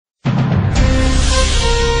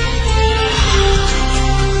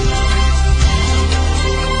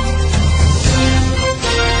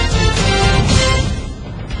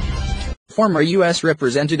Former U.S.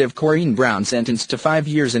 Representative Corrine Brown sentenced to 5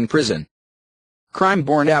 years in prison. Crime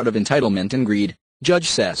born out of entitlement and greed, judge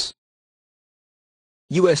says.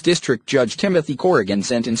 U.S. District Judge Timothy Corrigan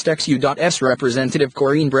sentenced ex-U.S. Representative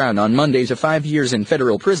Corrine Brown on Monday to 5 years in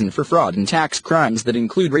federal prison for fraud and tax crimes that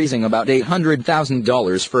include raising about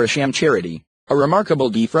 $800,000 for a sham charity, a remarkable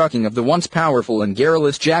defrocking of the once powerful and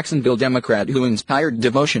garrulous Jacksonville Democrat who inspired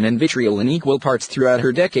devotion and vitriol in equal parts throughout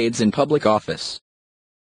her decades in public office.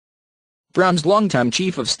 Brown's longtime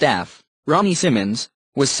chief of staff, Ronnie Simmons,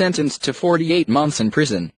 was sentenced to 48 months in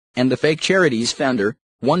prison, and the fake charity's founder,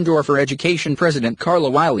 for Education President Carla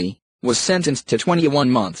Wiley, was sentenced to 21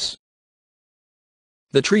 months.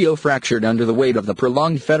 The trio fractured under the weight of the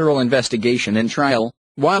prolonged federal investigation and trial.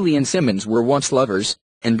 Wiley and Simmons were once lovers,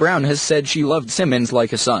 and Brown has said she loved Simmons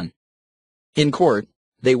like a son. In court,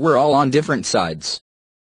 they were all on different sides.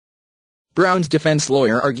 Brown's defense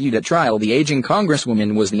lawyer argued at trial the aging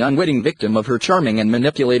congresswoman was the unwitting victim of her charming and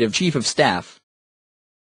manipulative chief of staff.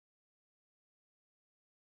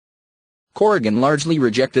 Corrigan largely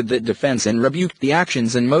rejected that defense and rebuked the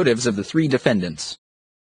actions and motives of the three defendants.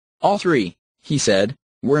 All three, he said,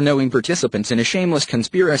 were knowing participants in a shameless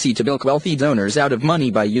conspiracy to bilk wealthy donors out of money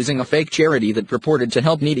by using a fake charity that purported to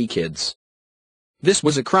help needy kids. This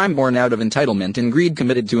was a crime born out of entitlement and greed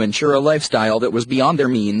committed to ensure a lifestyle that was beyond their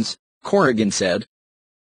means, Corrigan said.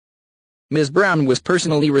 Ms. Brown was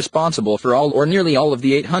personally responsible for all or nearly all of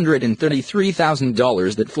the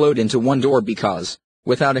 $833,000 that flowed into One Door because,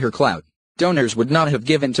 without her clout, donors would not have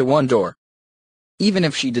given to One Door. Even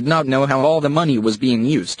if she did not know how all the money was being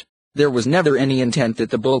used, there was never any intent that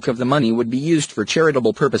the bulk of the money would be used for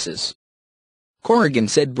charitable purposes. Corrigan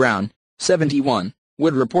said Brown, 71,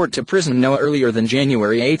 would report to prison no earlier than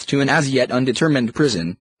January 8 to an as-yet undetermined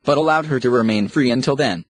prison, but allowed her to remain free until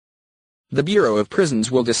then. The Bureau of Prisons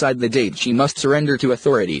will decide the date she must surrender to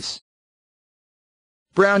authorities.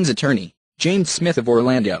 Brown's attorney, James Smith of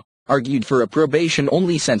Orlando, argued for a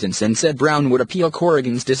probation-only sentence and said Brown would appeal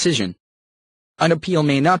Corrigan's decision. An appeal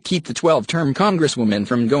may not keep the 12-term congresswoman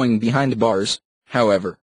from going behind bars,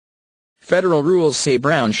 however. Federal rules say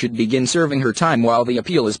Brown should begin serving her time while the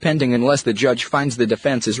appeal is pending unless the judge finds the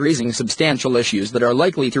defense is raising substantial issues that are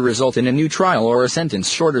likely to result in a new trial or a sentence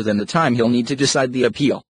shorter than the time he'll need to decide the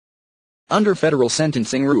appeal. Under federal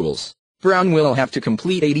sentencing rules, Brown will have to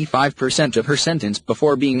complete 85% of her sentence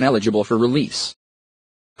before being eligible for release.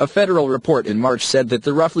 A federal report in March said that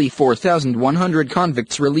the roughly 4,100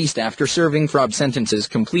 convicts released after serving fraud sentences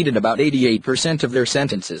completed about 88% of their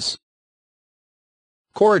sentences.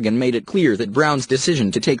 Corrigan made it clear that Brown's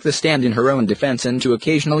decision to take the stand in her own defense and to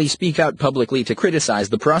occasionally speak out publicly to criticize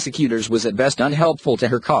the prosecutors was at best unhelpful to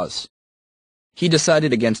her cause. He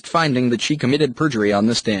decided against finding that she committed perjury on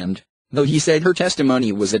the stand, though he said her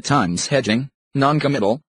testimony was at times hedging,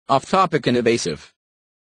 non-committal, off-topic and evasive.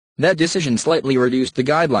 That decision slightly reduced the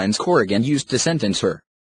guidelines Corrigan used to sentence her.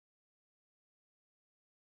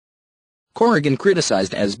 Corrigan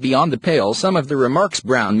criticized as beyond the pale some of the remarks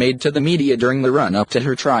Brown made to the media during the run-up to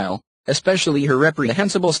her trial, especially her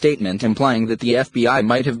reprehensible statement implying that the FBI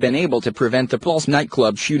might have been able to prevent the Pulse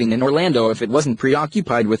nightclub shooting in Orlando if it wasn't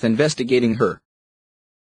preoccupied with investigating her.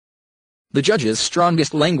 The judge's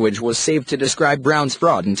strongest language was saved to describe Brown's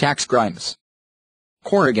fraud and tax crimes.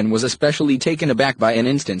 Corrigan was especially taken aback by an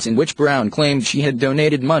instance in which Brown claimed she had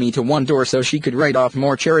donated money to One Door so she could write off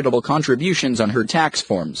more charitable contributions on her tax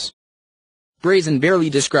forms. Brazen barely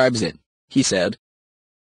describes it, he said.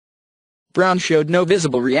 Brown showed no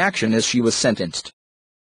visible reaction as she was sentenced.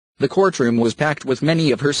 The courtroom was packed with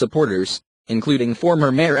many of her supporters, including former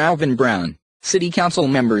Mayor Alvin Brown, City Council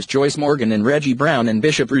members Joyce Morgan and Reggie Brown and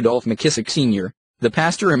Bishop Rudolph McKissick Sr., the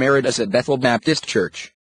pastor emeritus at Bethel Baptist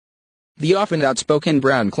Church. The often outspoken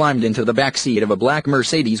Brown climbed into the back seat of a black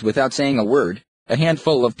Mercedes without saying a word, a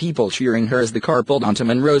handful of people cheering her as the car pulled onto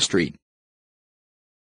Monroe Street.